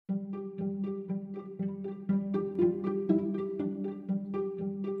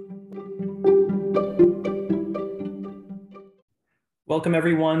Welcome,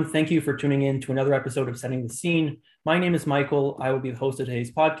 everyone. Thank you for tuning in to another episode of Setting the Scene. My name is Michael. I will be the host of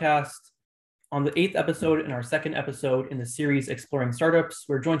today's podcast. On the 8th episode and our second episode in the series Exploring Startups,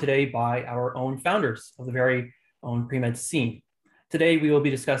 we're joined today by our own founders of the very own Pre-Med Scene. Today, we will be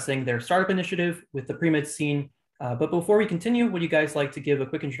discussing their startup initiative with the Pre-Med Scene. But before we continue, would you guys like to give a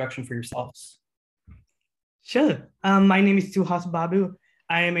quick introduction for yourselves? Sure. My name is Suhas Babu.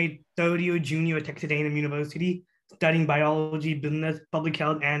 I am a third-year junior at Texas A&M University, studying biology, business, public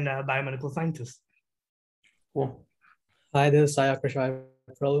health, and biomedical sciences. Cool. Hi, this is Sayakrish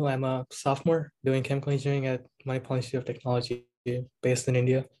Prolu. I'm a sophomore doing chemical engineering at Manipal Institute of Technology based in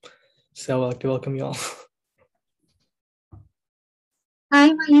India. So I'd like to welcome you all. Hi,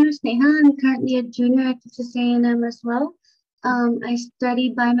 my name is Neha. I'm currently a junior at Texas A&M as well. I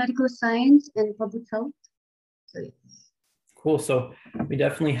study biomedical science and public health. Cool. So we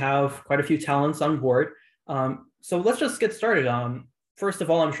definitely have quite a few talents on board. So let's just get started. First of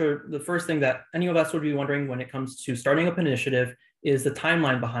all, I'm sure the first thing that any of us would be wondering when it comes to starting up an initiative is the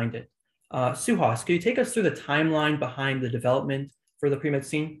timeline behind it. Suhas, can you take us through the timeline behind the development for the Pre-Med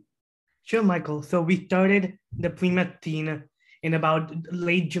Scene? Sure, Michael. So we started the Pre-Med Scene in about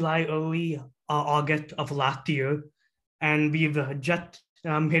late July, early August of last year, and we've just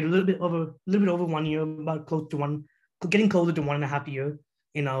hit a little bit over 1 year, getting closer to 1.5 years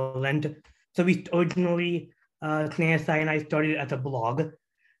in our length. So we originally, Sneha and I started as a blog,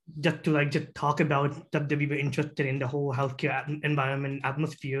 just to talk about stuff that we were interested in, the whole healthcare environment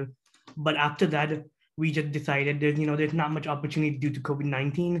atmosphere. But after that, we just decided that there's not much opportunity due to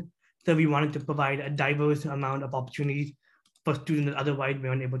COVID-19, so we wanted to provide a diverse amount of opportunities for students that otherwise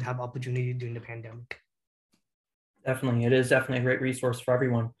weren't able to have opportunity during the pandemic. Definitely, it is definitely a great resource for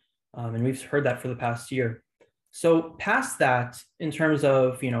everyone, and we've heard that for the past year. So past that, in terms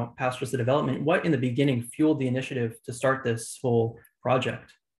of past just the development, what in the beginning fueled the initiative to start this whole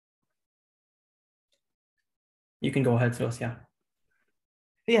project? You can go ahead, Sos. Yeah.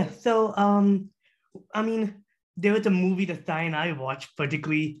 Yeah. So there was a movie that Sai and I watched,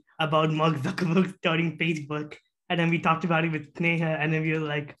 particularly about Mark Zuckerberg starting Facebook, and then we talked about it with Sneha, and then we were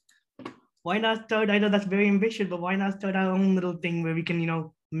like, why not start? I know that's very ambitious, but why not start our own little thing where we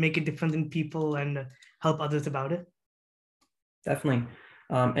can make a difference in people and help others about it? Definitely.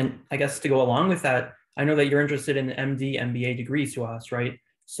 And I guess to go along with that, I know that you're interested in the MD, MBA degrees to us, right?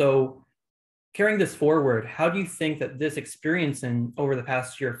 So carrying this forward, how do you think that this experience over the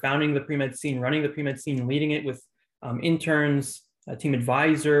past year, founding the Pre-Med Scene, running the Pre-Med Scene, leading it with interns, a team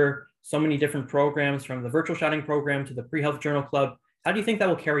advisor, so many different programs from the virtual shadowing program to the Pre-Health Journal Club, how do you think that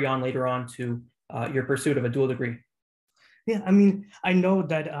will carry on later on to your pursuit of a dual degree? Yeah, I know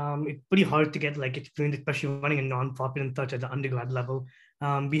that it's pretty hard to get experience, especially running a nonprofit and such at the undergrad level.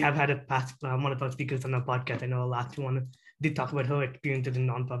 We have had a past one of our speakers on our podcast. I know our last one did talk about her experience as a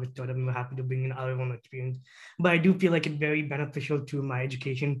nonprofit startup, and we're happy to bring in our own experience. But I do feel like it's very beneficial to my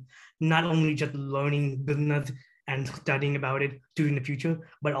education, not only just learning business and studying about it in the future,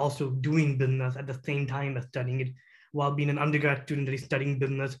 but also doing business at the same time as studying it. While being an undergrad student that is studying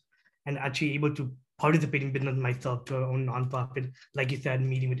business and actually able to participate in business myself to our own nonprofit, like you said,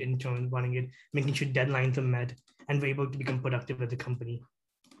 meeting with interns, running it, making sure deadlines are met, and we're able to become productive as a company.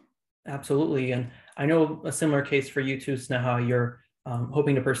 Absolutely. And I know a similar case for you too, Sneha. You're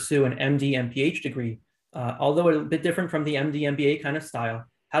hoping to pursue an MD, MPH degree, although a bit different from the MD, MBA kind of style.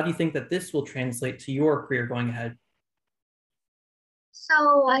 How do you think that this will translate to your career going ahead?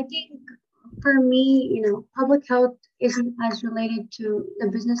 So I think for me, public health isn't as related to the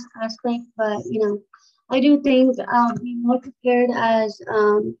business aspect, but I do think I'll be more prepared as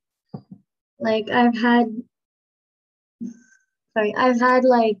I've had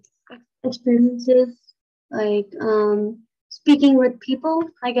experiences speaking with people.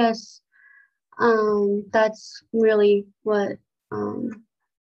 I guess that's really what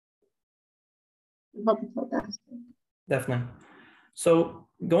public health aspect. Definitely. So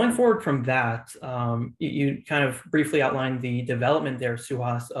going forward from that, you kind of briefly outlined the development there,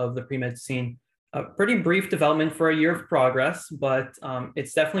 Suhas, of the Pre-Med Scene. A pretty brief development for a year of progress, but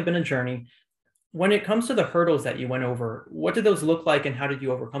it's definitely been a journey. When it comes to the hurdles that you went over, what did those look like and how did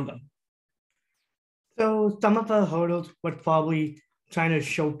you overcome them? So some of the hurdles were probably trying to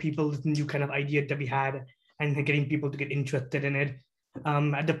show people this new kind of idea that we had and getting people to get interested in it.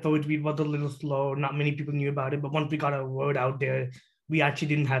 At the first, we was a little slow. Not many people knew about it, but once we got our word out there, we actually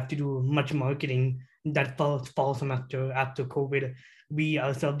didn't have to do much marketing that fall semester after COVID. We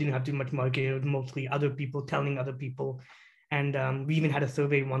ourselves didn't have to do much marketing. It was mostly other people telling other people. And we even had a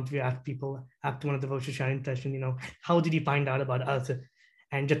survey once we asked people after one of the virtual sharing sessions, how did you find out about us?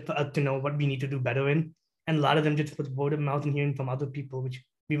 And just for us to know what we need to do better in. And a lot of them just with word of mouth and hearing from other people, which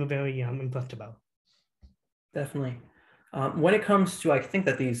we were very impressed about. Definitely. When it comes to, I think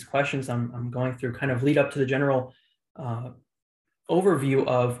that these questions I'm going through kind of lead up to the general overview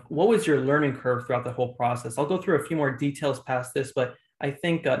of what was your learning curve throughout the whole process. I'll go through a few more details past this, but I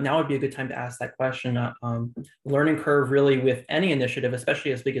think now would be a good time to ask that question. Learning curve really with any initiative,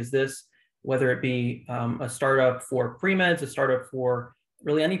 especially as big as this, whether it be a startup for pre-meds, a startup for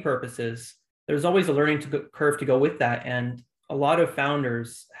really any purposes, there's always a learning curve to go with that. And a lot of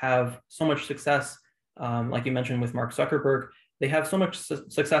founders have so much success, like you mentioned with Mark Zuckerberg, they have so much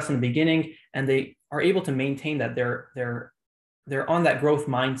success in the beginning and they are able to maintain that they're on that growth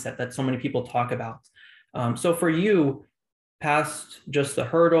mindset that so many people talk about. So for you, past just the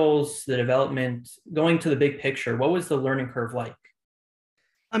hurdles, the development, going to the big picture, what was the learning curve like?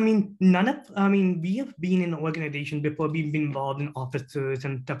 I mean, we have been in an organization before, we've been involved in offices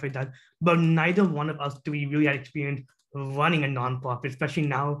and stuff like that, but neither one of us do we really had experience running a nonprofit, especially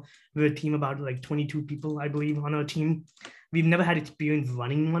now we're a team about like 22 people, I believe, on our team. We've never had experience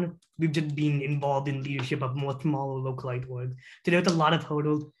running one. We've just been involved in leadership of more smaller localized work. So there's a lot of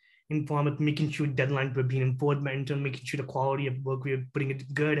hurdles in form of making sure deadlines were being enforced, and making sure the quality of work we were putting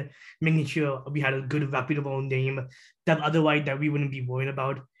it good, making sure we had a good reputable name that otherwise that we wouldn't be worried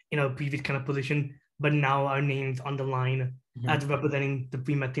about in our previous kind of position. But now our name's on the line as representing the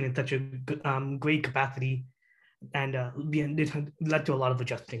pre-med team in such a great capacity, and it led to a lot of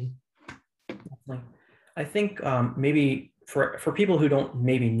adjusting. I think maybe for people who don't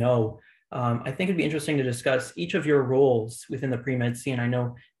maybe know, I think it'd be interesting to discuss each of your roles within the pre-med scene. I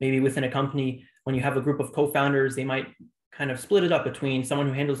know maybe within a company, when you have a group of co-founders, they might kind of split it up between someone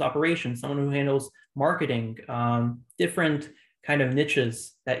who handles operations, someone who handles marketing, different kind of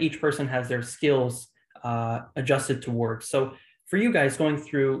niches that each person has their skills adjusted towards. So for you guys going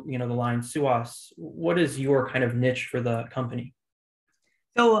through, the line, Suhas, what is your kind of niche for the company?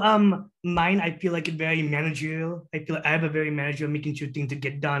 So mine, I feel like it's very managerial. I feel like I have a very managerial, making sure things to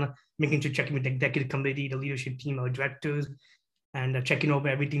get done, making sure checking with the executive committee, the leadership team, our directors, and checking over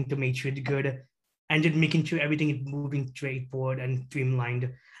everything to make sure it's good, and just making sure everything is moving straightforward and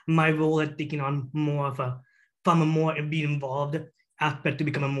streamlined. My role has taken on more of from a more being involved aspect to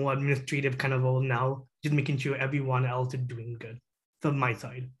become a more administrative kind of role now, just making sure everyone else is doing good from my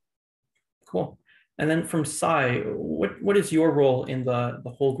side. Cool. And then from Sai, what is your role in the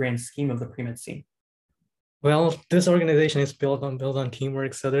whole grand scheme of the pre-med scene? Well, this organization is built on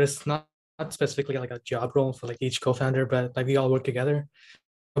teamwork, so there's not specifically like a job role for like each co-founder, but like we all work together.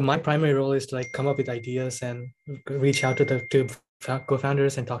 But my primary role is to like come up with ideas and reach out to the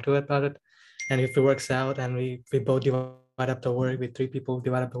co-founders and talk to them about it. And if it works out and we both divide up the work, with 3 people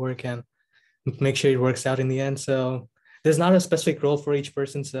divide up the work and make sure it works out in the end. So there's not a specific role for each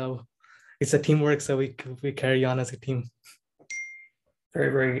person. So it's a teamwork, so we carry on as a team.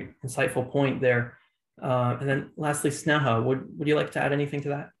 Very, very insightful point there. And then lastly, Sneha, would you like to add anything to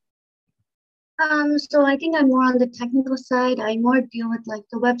that? So I think I'm more on the technical side. I more deal with like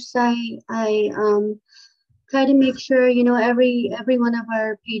the website. I try to make sure, every one of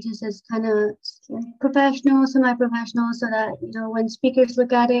our pages is kind of professional, semi-professional, so that, when speakers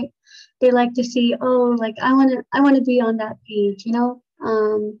look at it, they like to see, oh, like I want to be on that page,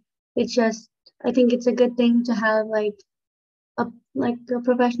 It's just, I think it's a good thing to have like a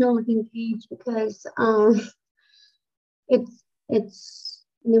professional looking page, because it's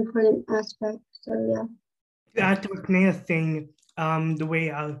an important aspect. So yeah. To add to what Sneha's saying, the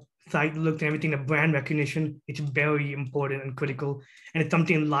way our site looked and everything, the brand recognition, it's very important and critical. And it's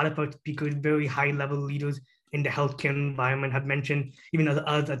something a lot of our speakers, very high level leaders in the healthcare environment have mentioned, even as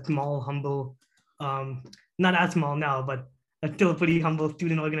us, a small, humble, not as small now, but still a pretty humble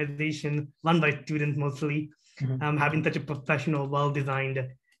student organization run by students mostly, having such a professional, well-designed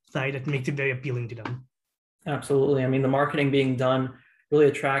site that makes it very appealing to them. Absolutely. I mean, the marketing being done really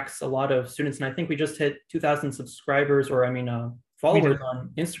attracts a lot of students. And I think we just hit 2,000 subscribers, or followers on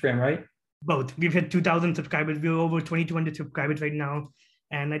Instagram, right? Both. We've hit 2,000 subscribers. We're over 2,200 subscribers right now.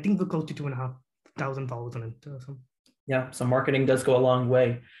 And I think we're close to 2,500 followers on it. Yeah, so marketing does go a long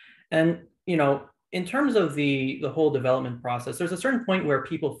way. And, in terms of the whole development process, there's a certain point where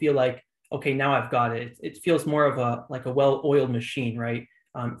people feel like, okay, now I've got it. It feels more of a well-oiled machine, right?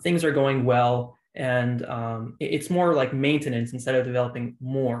 Things are going well, and it's more like maintenance instead of developing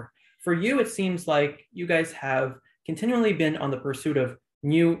more. For you, it seems like you guys have continually been on the pursuit of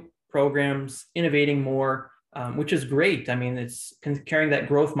new programs, innovating more, which is great. I mean, it's carrying that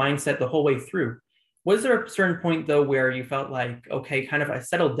growth mindset the whole way through. Was there a certain point, though, where you felt like, okay, kind of I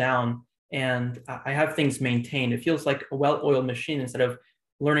settled down and I have things maintained? It feels like a well-oiled machine instead of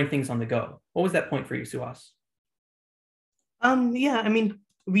learning things on the go. What was that point for you, Suhas? Yeah, I mean,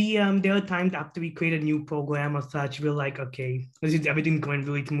 we there are times after we create a new program or such, we're like, okay, this is everything going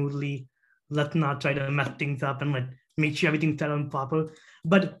really smoothly. Let's not try to mess things up and make sure everything's set on proper.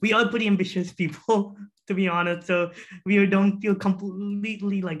 But we are pretty ambitious people, to be honest. So we don't feel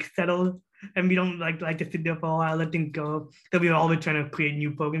completely like settled, and we don't like to sit there for a while, let things go. So we're always trying to create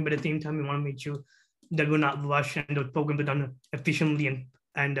new programs, but at the same time, we want to make sure that we're not rushed and those programs are done efficiently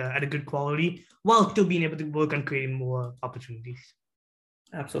and at a good quality, while still being able to work on creating more opportunities.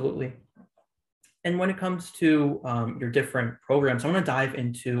 Absolutely. And when it comes to your different programs, I want to dive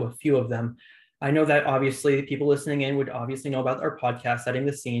into a few of them. I know that obviously people listening in would obviously know about our podcast, Setting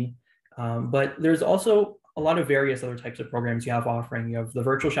the Scene, but there's also a lot of various other types of programs you have offering. You have the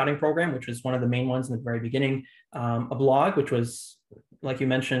virtual shouting program, which was one of the main ones in the very beginning, a blog, which was, like you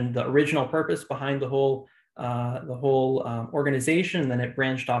mentioned, the original purpose behind the whole organization. And then it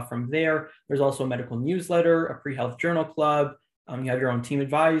branched off from there. There's also a medical newsletter, a pre-health journal club. You have your own team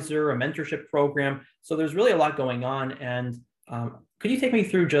advisor, a mentorship program. So there's really a lot going on. And could you take me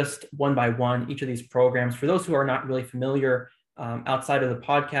through just one by one each of these programs for those who are not really familiar outside of the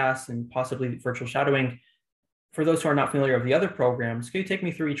podcast and possibly virtual shadowing? For those who are not familiar with the other programs, could you take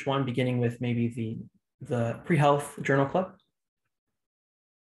me through each one, beginning with maybe the pre-health journal club?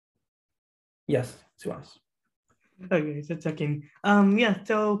 Yes, Suhas. Okay, so checking. Yeah,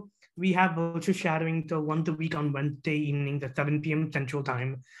 so we have virtual shadowing so once a week on Wednesday evenings at 7 p.m. Central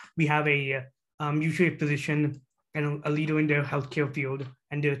Time. We have a usually a physician and a leader in their healthcare field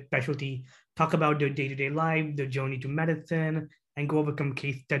and their specialty talk about their day-to-day life, their journey to medicine, and go over some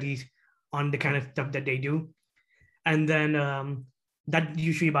case studies on the kind of stuff that they do. And then that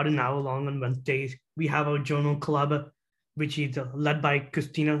usually about an hour long on Wednesdays. We have our journal club, which is led by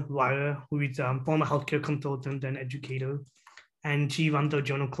Christina Wire, who is a former healthcare consultant and educator. And she runs a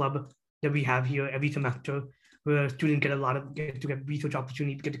journal club that we have here every semester, where students get to get research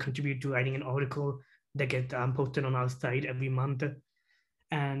opportunities, get to contribute to writing an article that gets posted on our site every month.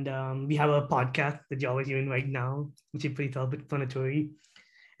 And we have a podcast that you're always hearing right now, which is pretty self-explanatory.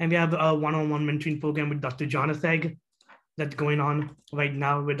 And we have a one-on-one mentoring program with Dr. Jonaseg that's going on right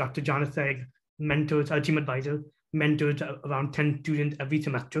now, where Dr. Jonaseg mentors, our team advisor, mentors around 10 students every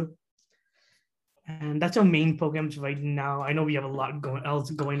semester. And that's our main programs right now. I know we have a lot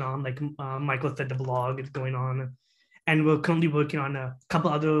else going on, like Michael said, the blog is going on. And we're currently working on a couple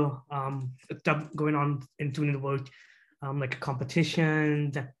other stuff going on in student work, like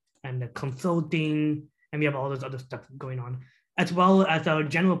competitions and consulting, and we have all this other stuff going on. As well as our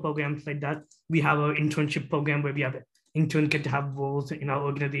general programs like that, we have our internship program where we have interns get to have roles in our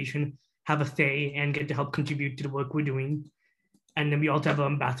organization, have a say, and get to help contribute to the work we're doing. And then we also have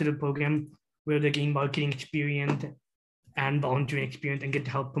an ambassador program where they gain marketing experience and volunteering experience and get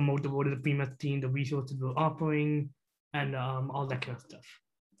to help promote the word of the pre-med team, the resources we're offering, and all that kind of stuff.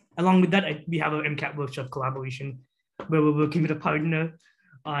 Along with that, we have an MCAT workshop collaboration where we're working with a partner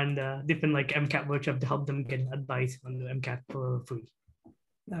on different like MCAT workshop to help them get advice on the MCAT for free.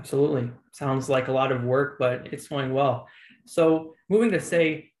 Absolutely. Sounds like a lot of work, but it's going well. So moving to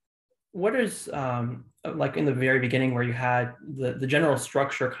say, what is like in the very beginning where you had the general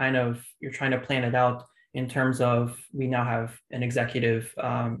structure kind of, you're trying to plan it out in terms of, we now have an executive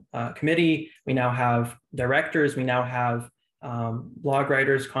committee, we now have directors, we now have blog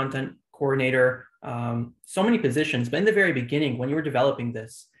writers, content coordinator, so many positions. But in the very beginning, when you were developing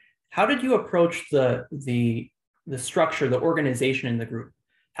this, how did you approach the structure, the organization in the group?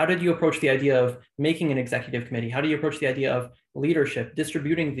 How did you approach the idea of making an executive committee? How do you approach the idea of leadership,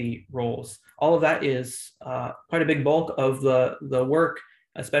 distributing the roles? All of that is quite a big bulk of the work,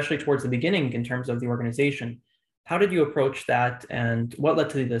 especially towards the beginning in terms of the organization. How did you approach that, and what led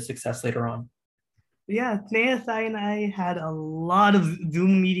to the success later on? Yeah, Sneha and I had a lot of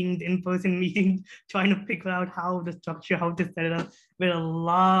Zoom meetings, in-person meetings, trying to figure out how the structure, how to set it up. We had a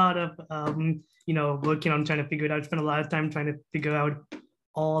lot of, working on trying to figure it out. Spent a lot of time trying to figure out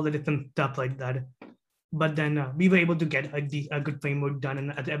all the different stuff like that. But then we were able to get a good framework done.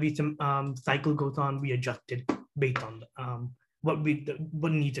 And as every cycle goes on, we adjusted based on what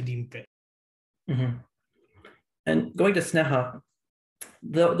needs a team fit. Mm-hmm. And going to Sneha,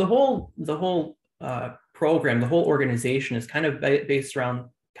 the whole program, the whole organization is kind of based around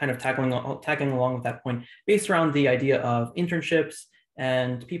kind of tagging along with that point, based around the idea of internships,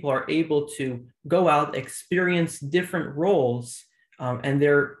 and people are able to go out, experience different roles, and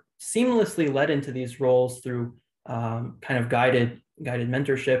they're seamlessly led into these roles through kind of guided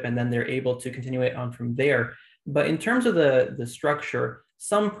mentorship, and then they're able to continue it on from there. But in terms of the structure,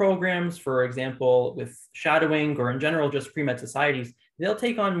 some programs, for example, with shadowing or in general just pre-med societies, they'll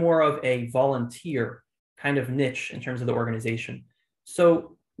take on more of a volunteer kind of niche in terms of the organization.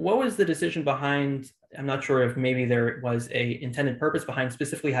 So what was the decision behind, I'm not sure if maybe there was a intended purpose behind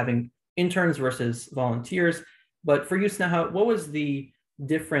specifically having interns versus volunteers, but for you, Sneha, what was the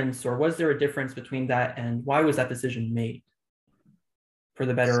difference, or was there a difference between that, and why was that decision made for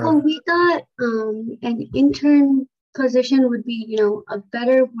the better So of? we thought an intern position would be, a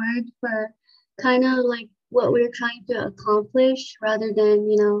better word for kind of like what we're trying to accomplish rather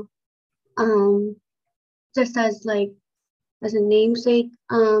than, just as a namesake.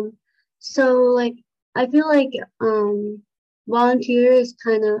 So like I feel like volunteer is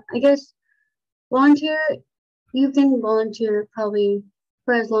kind of, I guess volunteer, you can volunteer probably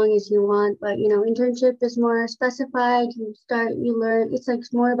for as long as you want, but internship is more specified. You learn, it's like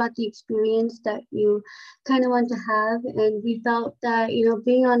more about the experience that you kind of want to have. And we felt that,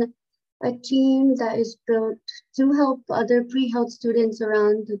 being on a team that is built to help other pre-health students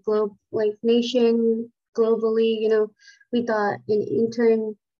around the globe, like nation, globally, we thought an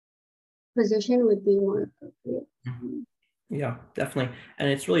intern position would be more appropriate. Yeah, definitely. And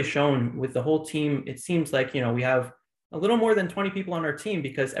it's really shown with the whole team. It seems like, we have a little more than 20 people on our team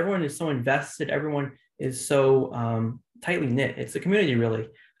because everyone is so invested. Everyone is so tightly knit. It's a community, really.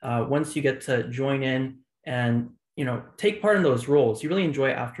 Once you get to join in and, take part in those roles, you really enjoy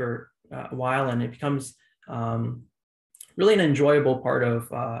it after a while, and it becomes really an enjoyable part of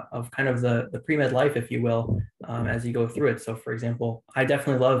kind of the pre-med life, if you will, as you go through it. So for example, I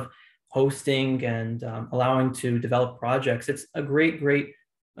definitely love hosting and allowing to develop projects. It's a great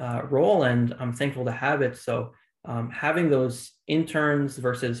role, and I'm thankful to have it. So having those interns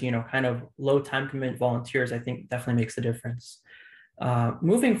versus, kind of low time commitment volunteers, I think definitely makes a difference.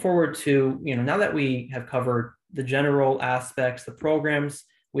 Moving forward to, now that we have covered the general aspects, the programs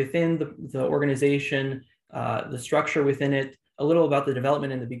within the organization, the structure within it, a little about the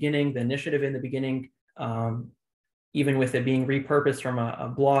development in the beginning, the initiative in the beginning, even with it being repurposed from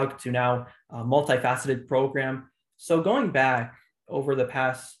a blog to now a multifaceted program. So going back over the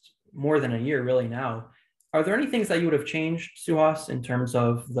past more than a year really now, are there any things that you would have changed, Suhas, in terms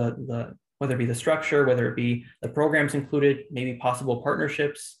of the whether it be the structure, whether it be the programs included, maybe possible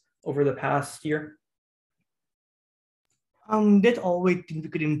partnerships over the past year? There's always things we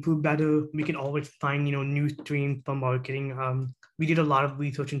could improve better. We can always find, new streams for marketing. We did a lot of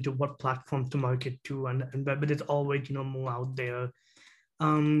research into what platforms to market to, but there's always, more out there.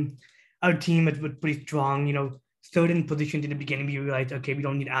 Our team is pretty strong. Certain positions in the beginning, we realized, okay, we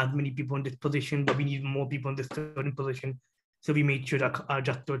don't need as many people in this position, but we need more people in this certain position. So we made sure to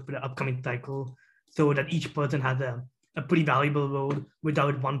adjust those for the upcoming cycle so that each person has a pretty valuable role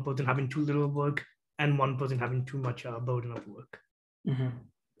without one person having too little work and one person having too much burden of work. Mm-hmm.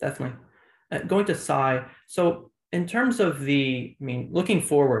 Definitely. Going to Sai. So in terms of looking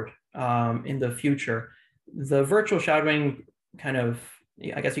forward in the future, the virtual shadowing kind of,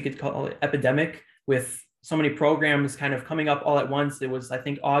 I guess you could call it epidemic, with so many programs kind of coming up all at once. It was, I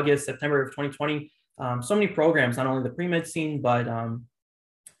think, August, September of 2020. So many programs, not only the pre-med scene, but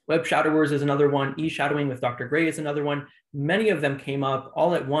Web Shadowers is another one. E-shadowing with Dr. Gray is another one. Many of them came up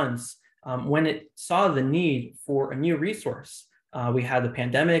all at once when it saw the need for a new resource. We had the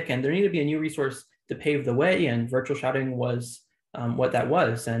pandemic, and there needed to be a new resource to pave the way, and virtual shadowing was what that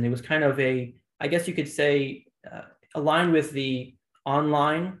was. And it was kind of I guess you could say, aligned with the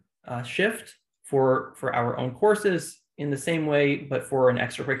online shift for our own courses in the same way, but for an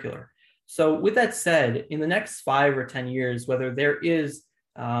extracurricular. So with that said, in the next 5 or 10 years, whether there is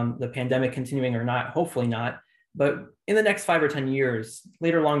the pandemic continuing or not, hopefully not, but in the next 5 or 10 years,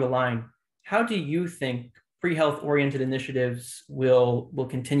 later along the line, how do you think pre-health oriented initiatives will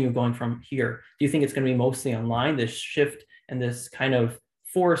continue going from here? Do you think it's going to be mostly online, this shift and this kind of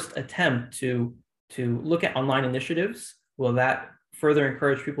forced attempt to look at online initiatives? Will that further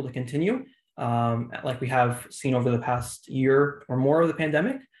encourage people to continue like we have seen over the past year or more of the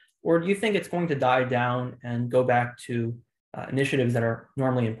pandemic? Or do you think it's going to die down and go back to initiatives that are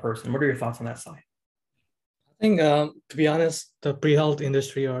normally in person? What are your thoughts on that side? I think, to be honest, the pre-health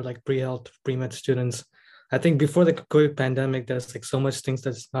industry, or like pre-health, pre-med students, I think before the COVID pandemic, there's like so much things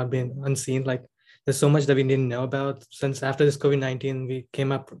that's not been unseen. Like there's so much that we didn't know about. Since after this COVID-19, we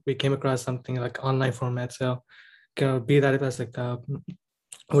came across something like online format. So be that as like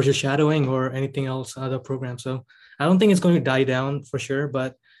or just shadowing or anything else, other programs. So I don't think it's going to die down for sure,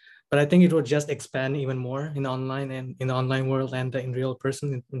 but I think it will just expand even more in online and in the online world and in real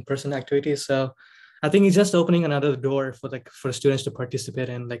person, in person activities. So I think it's just opening another door for students to participate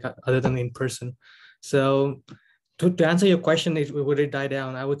in, like other than in person. So to answer your question, would it die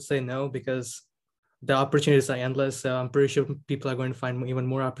down? I would say no, because the opportunities are endless. So I'm pretty sure people are going to find even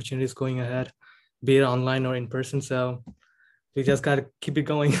more opportunities going ahead, be it online or in person. So we just got to keep it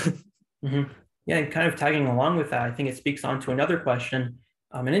going. Mm-hmm. Yeah, and kind of tagging along with that, I think it speaks on to another question,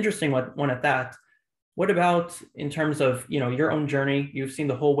 an interesting one at that. What about in terms of your own journey? You've seen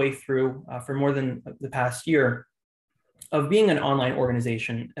the whole way through for more than the past year of being an online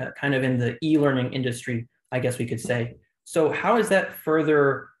organization, kind of in the e-learning industry, I guess we could say. So how has that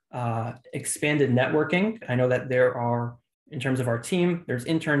further expanded networking? I know that there are, in terms of our team, there's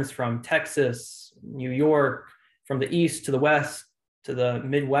interns from Texas, New York, from the East to the West to the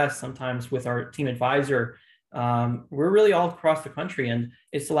Midwest, sometimes with our team advisor. We're really all across the country, and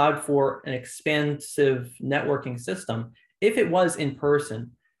it's allowed for an expansive networking system. If it was in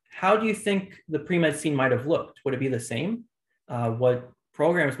person, how do you think the pre-med scene might have looked? Would it be the same? What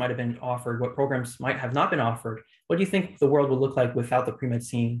programs might have been offered? What programs might have not been offered? What do you think the world would look like without the pre-med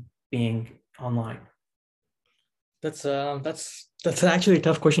scene being online? That's actually a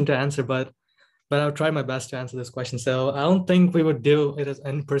tough question to answer, but I'll try my best to answer this question. So I don't think we would do it as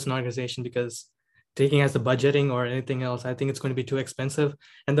an in-person organization because taking as the budgeting or anything else, I think it's going to be too expensive.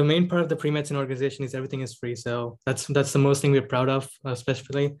 And the main part of the pre-medicine organization is everything is free. So that's the most thing we're proud of,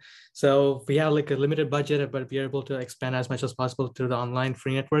 especially. So we have like a limited budget, but we are able to expand as much as possible through the online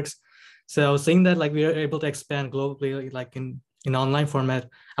free networks. So seeing that like we are able to expand globally, like in online format,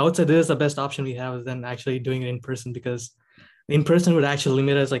 I would say this is the best option we have than actually doing it in person, because in person would actually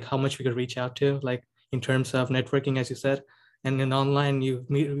limit us like how much we could reach out to, like in terms of networking, as you said. And in online, you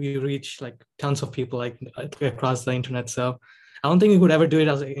reach like tons of people like across the internet. So I don't think we would ever do it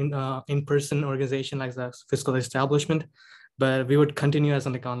as an in-person organization like a physical establishment, but we would continue as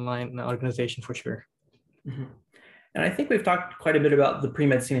an like online organization for sure. Mm-hmm. And I think we've talked quite a bit about the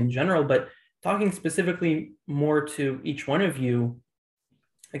pre-med scene in general, but talking specifically more to each one of you,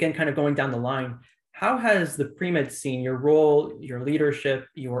 again, kind of going down the line, how has the pre-med scene, your role, your leadership,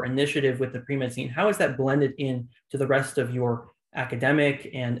 your initiative with the pre-med scene, how has that blended in to the rest of your academic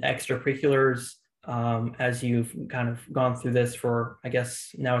and extracurriculars as you've kind of gone through this for, I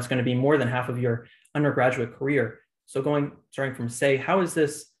guess now it's going to be more than half of your undergraduate career. So starting from Say, how is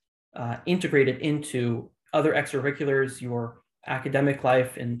this integrated into other extracurriculars, your academic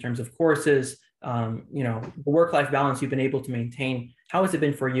life in terms of courses, the work-life balance you've been able to maintain? How has it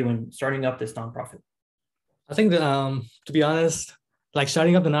been for you in starting up this nonprofit? I think that, to be honest, like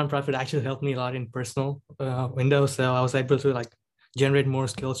starting up the nonprofit actually helped me a lot in personal windows. So I was able to like generate more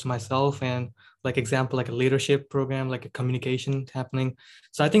skills to myself, and like example, like a leadership program, like a communication happening.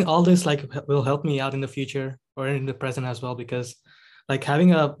 So I think all this like will help me out in the future or in the present as well, because like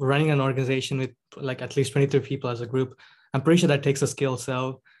running an organization with like at least 23 people as a group, I'm pretty sure that takes a skill.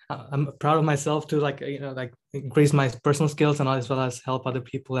 So I'm proud of myself to like increase my personal skills and as well as help other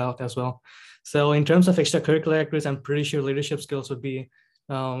people out as well. So in terms of extracurricular activities, I'm pretty sure leadership skills would be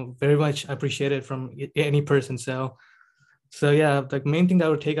very much appreciated from any person. So yeah, the main thing that I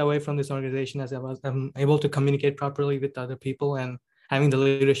would take away from this organization is I'm able to communicate properly with other people and having the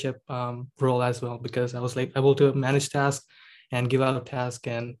leadership role as well, because I was like able to manage tasks and give out tasks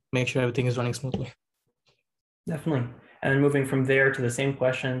and make sure everything is running smoothly. Definitely. And moving from there to the same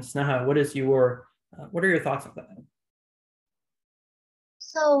question, Sneha, what are your thoughts on that?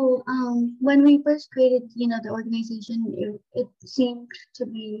 So when we first created, the organization, it seemed to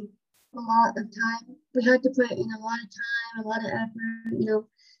be a lot of time. We had to put in a lot of time, a lot of effort,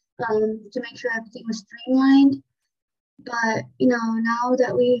 to make sure everything was streamlined. But now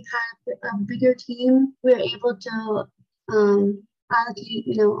that we have a bigger team, we're able to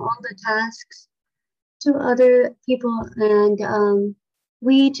allocate, all the tasks to other people, and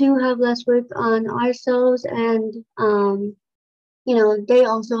we too have less work on ourselves, and they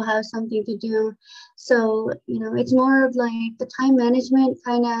also have something to do. So it's more of like the time management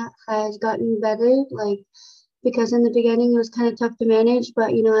kind of has gotten better, like because in the beginning it was kind of tough to manage,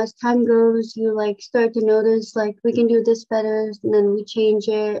 but as time goes, you like start to notice like we can do this better, and then we change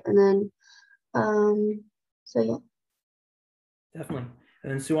it, and then so yeah. Definitely.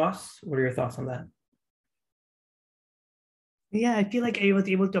 And then Suhas, what are your thoughts on that? Yeah, I feel like I was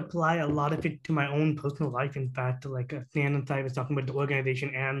able to apply a lot of it to my own personal life. In fact, like Stan and I was talking about the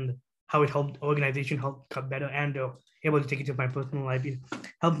organization and how it helped organization help cut better, and able to take it to my personal life. It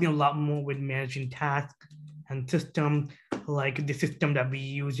helped me a lot more with managing tasks and system, like the system that we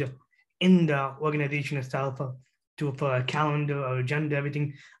use in the organization itself for a calendar or agenda,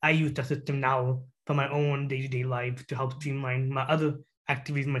 everything. I use the system now for my own day-to-day life to help streamline my other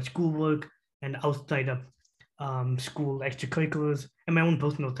activities, my schoolwork, and outside of school extracurriculars and my own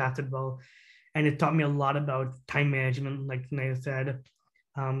personal tasks as well. And it taught me a lot about time management, like Naya said,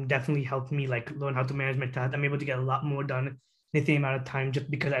 definitely helped me like learn how to manage my tasks. I'm able to get a lot more done in the same amount of time just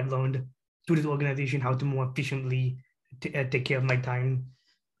because I've learned through this organization how to more efficiently take care of my time,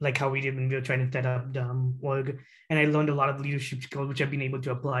 like how we did when we were trying to set up the org. And I learned a lot of leadership skills, which I've been able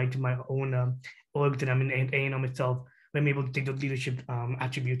to apply to my own org that I'm in A&M itself. I'm able to take those leadership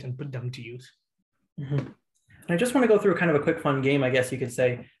attributes and put them to use. Mm-hmm. And I just want to go through kind of a quick fun game, I guess you could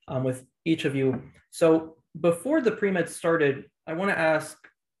say, with each of you. So before the pre-med started, I want to ask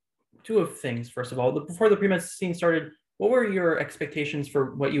two of things. First of all, before the pre-med scene started, what were your expectations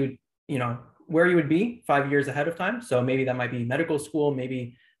for what you would, where you would be 5 years ahead of time? So maybe that might be medical school,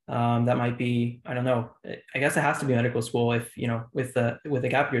 maybe that might be, I don't know, I guess it has to be medical school if, with the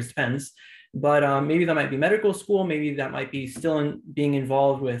gap years, depends. But maybe that might be medical school, maybe that might be still being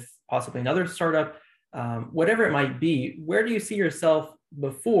involved with possibly another startup, whatever it might be. Where do you see yourself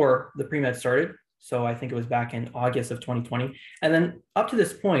before the pre-med started? So I think it was back in August of 2020. And then up to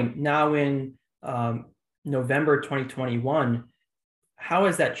this point, now in November 2021, how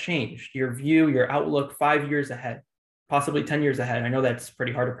has that changed? Your view, your outlook 5 years ahead, possibly 10 years ahead? I know that's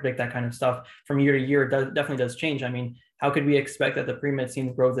pretty hard to predict that kind of stuff from year to year. It definitely does change. I mean, how could we expect that the pre-med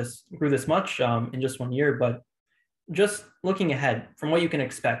scene grew this much in just 1 year? But just looking ahead from what you can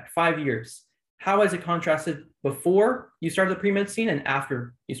expect, 5 years, how has it contrasted before you started the pre-med scene and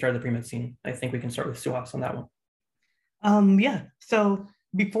after you started the pre-med scene? I think we can start with Suhas on that one. Yeah, so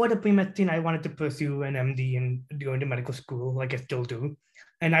before the pre-med scene, I wanted to pursue an MD and go into medical school, like I still do.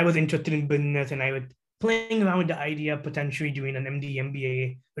 And I was interested in business, and I was playing around with the idea of potentially doing an MD,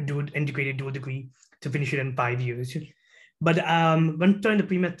 MBA, or integrated dual degree to finish it in 5 years. But when starting the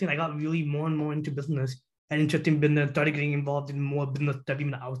pre-med scene, I got really more and more into business and interested in business, started getting involved in more business stuff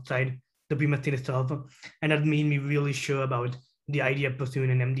even outside the pre-med scene itself. And that made me really sure about the idea of pursuing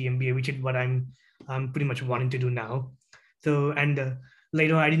an MD, MBA, which is what I'm pretty much wanting to do now. So, and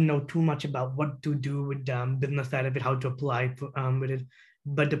later I didn't know too much about what to do with business side of it, how to apply with it.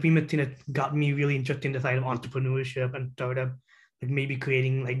 But the pre-med scene got me really interested in the side of entrepreneurship and startup, like maybe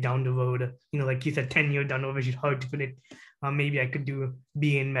creating like down the road, like you said, 10 years down the road, which is hard to predict. Maybe I could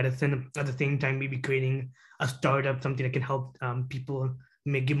be in medicine at the same time, maybe creating a startup, something that can help people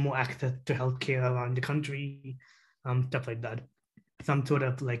give more access to healthcare around the country, stuff like that. Some sort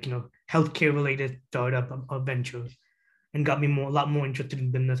of like, healthcare related startup or ventures, and got me a lot more interested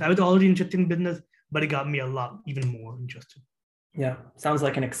in business. I was already interested in business, but it got me even more interested. Yeah, sounds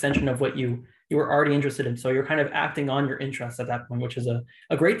like an extension of what you were already interested in. So you're kind of acting on your interests at that point, which is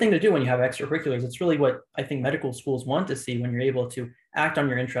a great thing to do when you have extracurriculars. It's really what I think medical schools want to see, when you're able to act on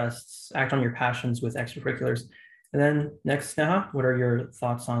your interests, act on your passions with extracurriculars. And then next, Neha, what are your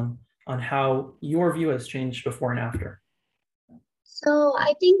thoughts on how your view has changed before and after? So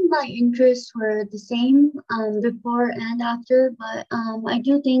I think my interests were the same before and after, but I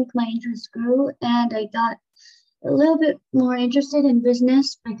do think my interests grew, and I got a little bit more interested in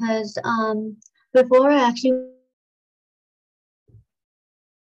business because before I actually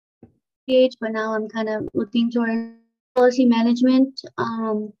but now I'm kind of looking toward policy management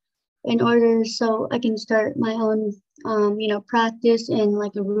in order so I can start my own practice in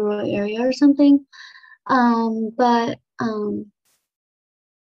like a rural area or something. But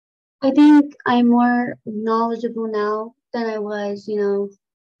I think I'm more knowledgeable now than I was, in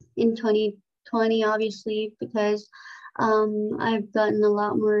 2020, obviously, because I've gotten a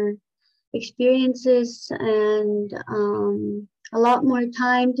lot more experiences and a lot more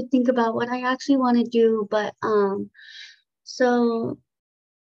time to think about what I actually want to do. But so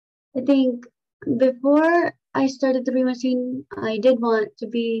I think before I started the pre-med scene, I did want to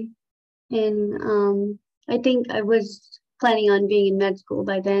be in, I think I was planning on being in med school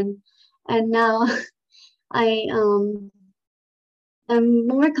by then. And now I am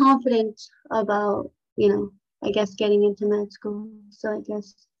more confident about, I guess getting into med school. So I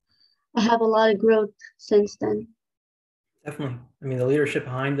guess I have a lot of growth since then. Definitely. I mean, the leadership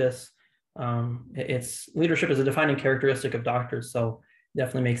behind this, leadership is a defining characteristic of doctors. So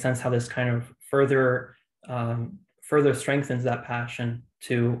definitely makes sense how this kind of further strengthens that passion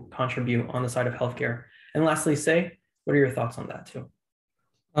to contribute on the side of healthcare. And lastly, Say, what are your thoughts on that too?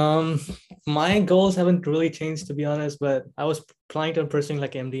 My goals haven't really changed, to be honest, but I was planning on pursuing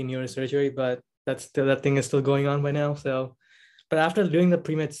like MD in neurosurgery, but that thing is still going on by now. So, but after doing the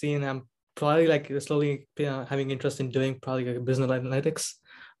pre-med scene, I'm probably like slowly having interest in doing probably like business analytics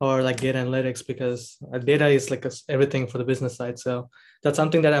or like data analytics, because data is like everything for the business side. So that's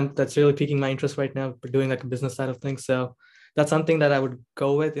something that's really piquing my interest right now, doing like a business side of things. So that's something that I would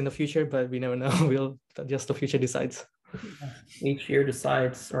go with in the future, but we never know. Just the future decides. Each year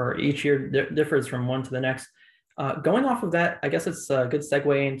decides, or each year differs from one to the next. Going off of that, I guess it's a good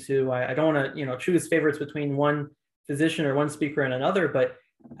segue into, I don't want to, choose favorites between one physician or one speaker and another, but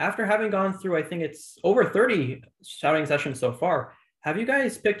after having gone through, I think it's over 30 shouting sessions so far, have you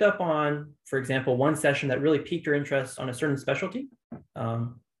guys picked up on, for example, one session that really piqued your interest on a certain specialty?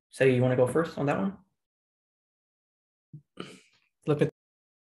 Say you want to go first on that one? Flip it.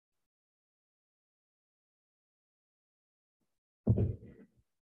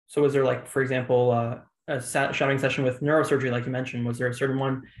 So was there, like, for example, a shouting session with neurosurgery, like you mentioned, was there a certain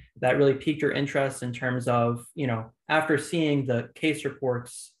one that really piqued your interest in terms of, after seeing the case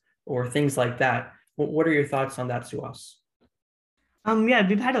reports or things like that? What are your thoughts on that, Suhas? Yeah,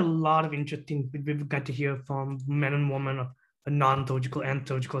 we've had a lot of interesting, we've got to hear from men and women of non-surgical and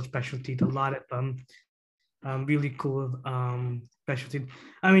surgical specialties, a lot of really cool specialties.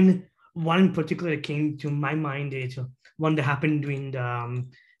 I mean, one in particular that came to my mind is one that happened during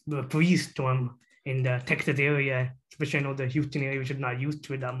the freeze storm in the Texas area, especially I know the Houston area, which is not used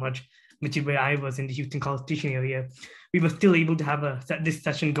to it that much, which is where I was in the Houston College Station area. We were still able to have this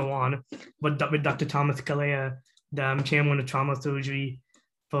session go on with Dr. Thomas Kalea, the chairman of trauma surgery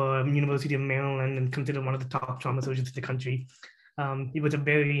for University of Maryland and considered one of the top trauma surgeons in the country. It was a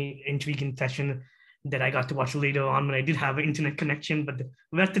very intriguing session that I got to watch later on when I did have an internet connection, but the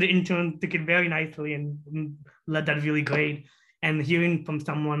rest of the interns took it very nicely and led that really great. And hearing from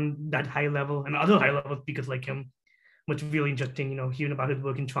someone that high level and other high level speakers like him was really interesting, hearing about his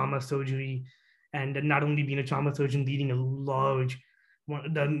work in trauma surgery and not only being a trauma surgeon, leading a large,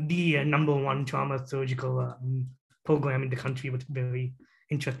 the number one trauma surgical program in the country was very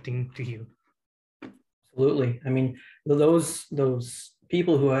interesting to hear. Absolutely. I mean, those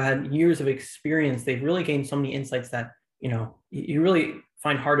people who had years of experience, they've really gained so many insights that, you really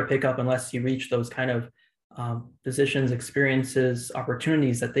find hard to pick up unless you reach those kind of positions, experiences,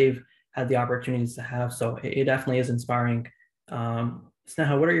 opportunities that they've had the opportunities to have. So it definitely is inspiring.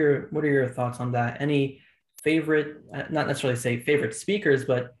 Sneha, what are your thoughts on that? Any favorite, not necessarily say favorite speakers,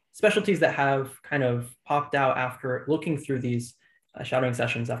 but specialties that have kind of popped out after looking through these shouting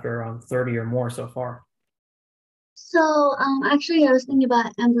sessions after around 30 or more so far? So actually I was thinking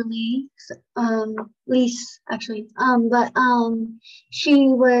about Amber Lease actually. But she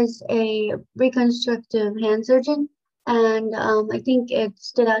was a reconstructive hand surgeon, and I think it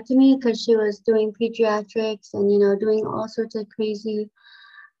stood out to me because she was doing pediatrics and doing all sorts of crazy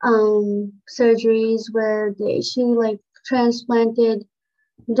surgeries where she like transplanted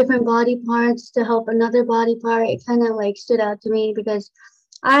different body parts to help another body part. It kind of like stood out to me because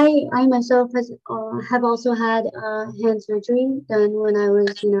I myself have also had hand surgery done when I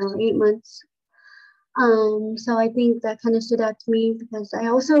was 8 months. So I think that kind of stood out to me because I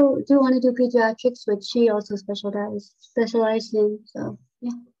also do want to do pediatrics, which she also specialized in. So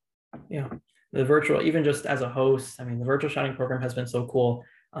yeah. Yeah, the virtual, even just as a host, I mean, the virtual shouting program has been so cool.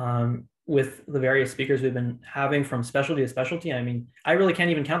 With the various speakers we've been having from specialty to specialty. I mean, I really can't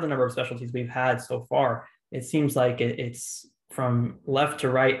even count the number of specialties we've had so far. It seems like it's from left to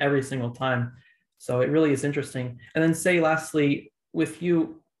right every single time. So it really is interesting. And then say lastly, with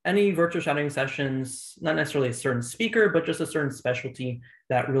you, any virtual shouting sessions, not necessarily a certain speaker, but just a certain specialty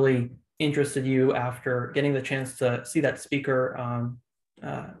that really interested you after getting the chance to see that speaker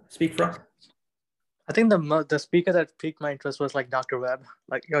speak for us? I think the speaker that piqued my interest was like Dr. Webb.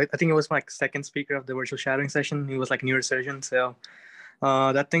 Like I think it was my second speaker of the virtual shouting session. He was like neurosurgeon. So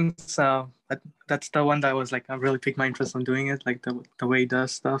that's the one that was like I really piqued my interest on doing it, like the way he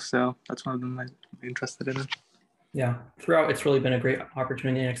does stuff. So that's one of them I'm interested in it. Yeah, throughout it's really been a great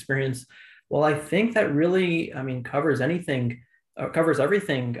opportunity and experience. Well, I think that really, I mean, covers everything.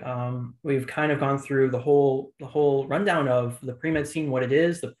 We've kind of gone through the whole rundown of the pre-med scene, what it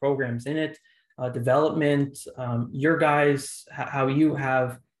is, the programs in it, development, your guys, how you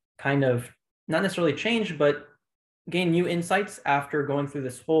have kind of not necessarily changed, but gain new insights after going through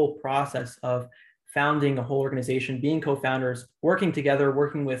this whole process of founding a whole organization, being co-founders, working together,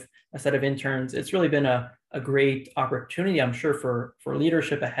 working with a set of interns. It's really been a great opportunity, I'm sure, for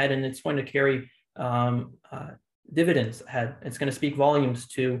leadership ahead, and it's going to carry dividends ahead. It's going to speak volumes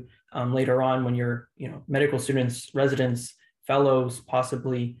to later on when you're, medical students, residents, fellows,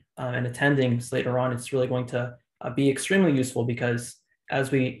 possibly, and attendings later on. It's really going to be extremely useful because,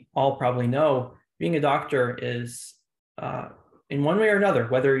 as we all probably know, being a doctor is, in one way or another,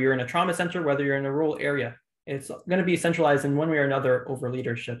 whether you're in a trauma center, whether you're in a rural area, it's going to be centralized in one way or another over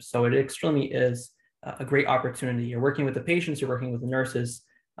leadership. So it extremely is a great opportunity. You're working with the patients, you're working with the nurses.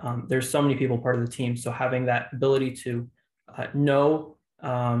 There's so many people part of the team. So having that ability to know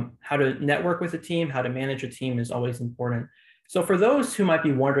how to network with a team, how to manage a team is always important. So for those who might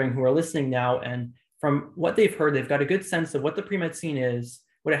be wondering, who are listening now and from what they've heard, they've got a good sense of what the pre-med scene is,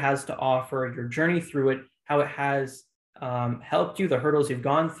 what it has to offer, your journey through it, how it has helped you, the hurdles you've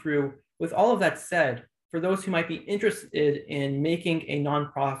gone through. With all of that said, for those who might be interested in making a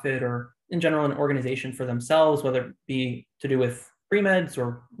nonprofit or in general an organization for themselves, whether it be to do with pre-meds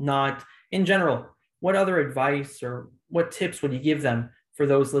or not, in general, what other advice or what tips would you give them for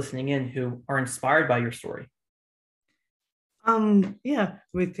those listening in who are inspired by your story? Yeah,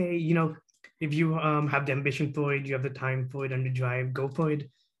 with a, if you have the ambition for it, you have the time for it and the drive, go for it.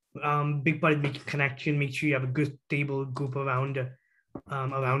 Big part of making connection, make sure you have a good stable group around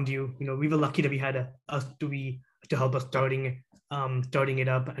you. We were lucky that we had us to help us starting it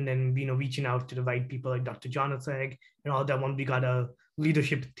up, and then reaching out to the right people like Dr. Jonaseg and all that. Once we got a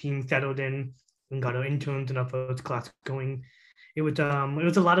leadership team settled in and got our interns and our first class going, it was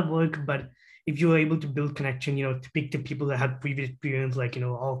a lot of work. But if you were able to build connection, to pick the people that had previous experience, like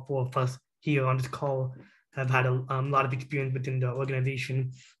all four of us here on this call have had a lot of experience within the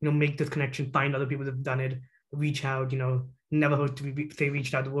organization, make this connection, find other people that have done it, reach out, never hurt to say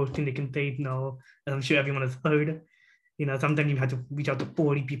reach out. The worst thing they can say is no, and I'm sure everyone has heard. Sometimes you have to reach out to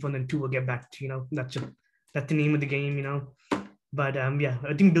 40 people and then 2 will get back to you. That's the name of the game. But yeah,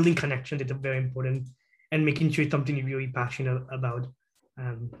 I think building connections is very important, and making sure it's something you're really passionate about,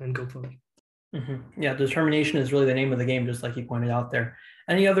 and go for it. Mm-hmm. Yeah, determination is really the name of the game, just like you pointed out there.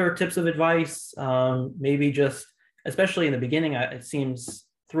 Any other tips of advice? Maybe just, especially in the beginning, it seems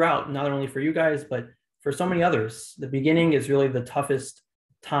throughout, not only for you guys, but for so many others, the beginning is really the toughest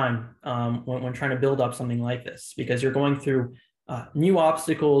time when trying to build up something like this, because you're going through new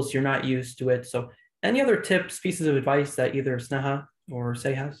obstacles, you're not used to it. So any other tips, pieces of advice that either Sneha or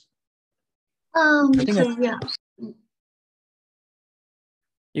Say has? Yeah.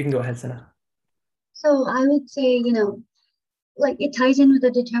 You can go ahead, Sneha. So I would say, like it ties in with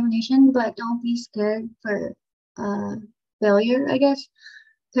the determination, but don't be scared for failure, I guess.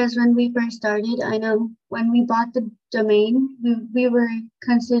 Because when we first started, I know when we bought the domain, we were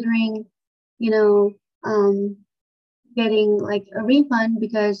considering, getting like a refund,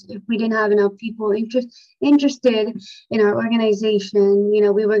 because if we didn't have enough people interested in our organization,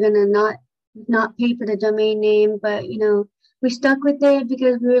 we were gonna not pay for the domain name. But we stuck with it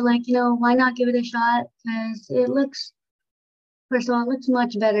because we were like, why not give it a shot? Because first of all, it looks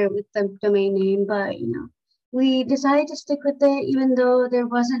much better with the domain name. But we decided to stick with it, even though there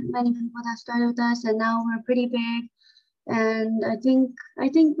wasn't many people that started with us, and now we're pretty big. And I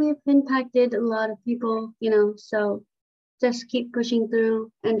think we've impacted a lot of people, so just keep pushing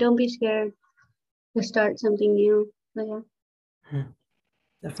through and don't be scared to start something new. So, yeah.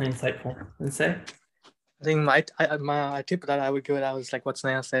 Definitely insightful. And Say? I think my tip that I would give it out is like what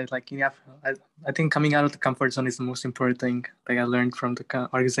Sneha said. Like I think coming out of the comfort zone is the most important thing. Like I learned from the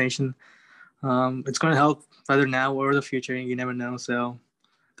organization. It's going to help whether now or the future. You never know. So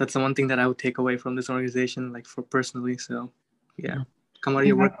that's the one thing that I would take away from this organization, like for personally. So yeah, come out of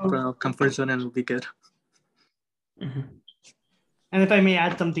your work comfort zone and it'll be good. Mm-hmm. And if I may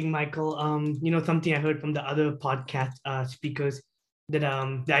add something, Michael, something I heard from the other podcast speakers that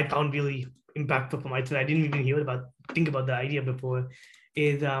I found really impactful for myself. I didn't even think about the idea before.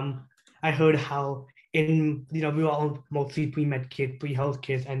 Is I heard how we were all mostly pre-med kids, pre-health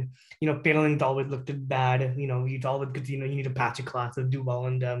kids, and parents always looked at bad. You'd always, because you need to pass a class or do well,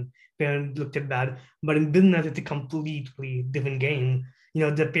 and parents looked at bad. But in business, it's a completely different game.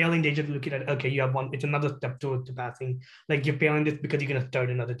 The failing, they just look at, okay, you have one, it's another step towards the passing. Like you're failing this because you're going to start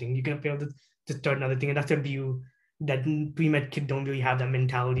another thing. You're going to fail this to start another thing. And that's a view that pre-med kids don't really have that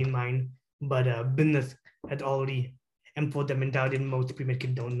mentality in mind. But business has already employed that mentality, and most pre-med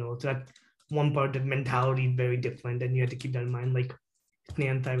kids don't know. So that's one part of mentality is very different, and you have to keep that in mind. Like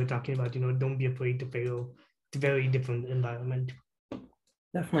Sneha and I were talking about, don't be afraid to fail. It's a very different environment.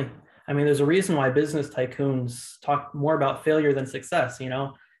 Definitely. I mean, there's a reason why business tycoons talk more about failure than success,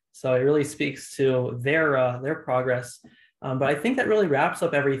 so it really speaks to their progress. But I think that really wraps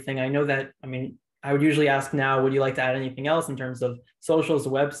up everything. I know that, I would usually ask now, would you like to add anything else in terms of socials, the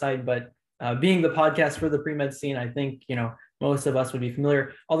website, but being the podcast for the pre-med scene, I think, most of us would be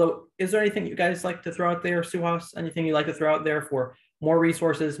familiar. Although, is there anything you guys like to throw out there, Suhas? Anything you'd like to throw out there for more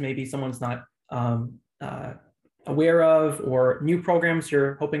resources? Maybe someone's not aware of, or new programs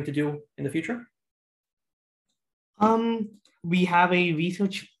you're hoping to do in the future? We have a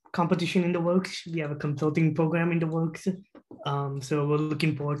research competition in the works. We have a consulting program in the works. So we're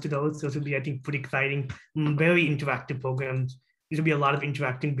looking forward to those. Those will be, I think, pretty exciting, very interactive programs. There'll be a lot of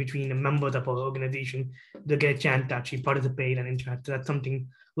interacting between the members of our organization. They'll get a chance to actually participate and interact. So that's something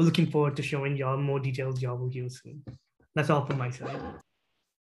we're looking forward to showing y'all. More details y'all will hear soon. That's all from my side.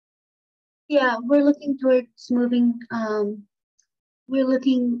 Yeah, we're looking towards moving. We're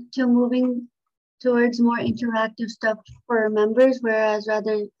looking to moving towards more interactive stuff for members, whereas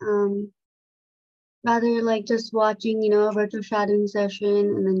rather like just watching, a virtual shadowing session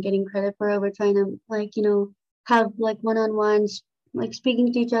and then getting credit for it. We're trying to like, have like one-on-ones, like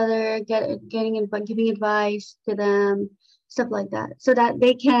speaking to each other, giving advice to them, stuff like that, so that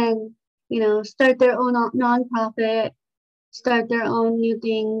they can, start their own nonprofit, start their own new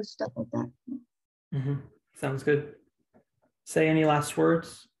things, stuff like that. Mm-hmm. Sounds good. Say any last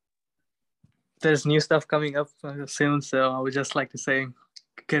words? There's new stuff coming up soon, so I would just like to say,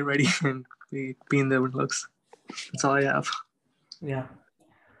 get ready and be in the looks. That's all I have. Yeah.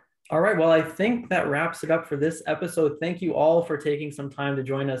 All right. Well, I think that wraps it up for this episode. Thank you all for taking some time to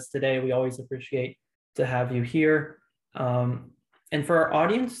join us today. We always appreciate to have you here. And for our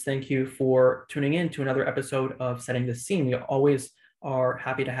audience, thank you for tuning in to another episode of Setting the Scene. We always are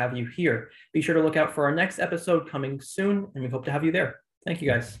happy to have you here. Be sure to look out for our next episode coming soon, and we hope to have you there. Thank you,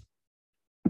 guys.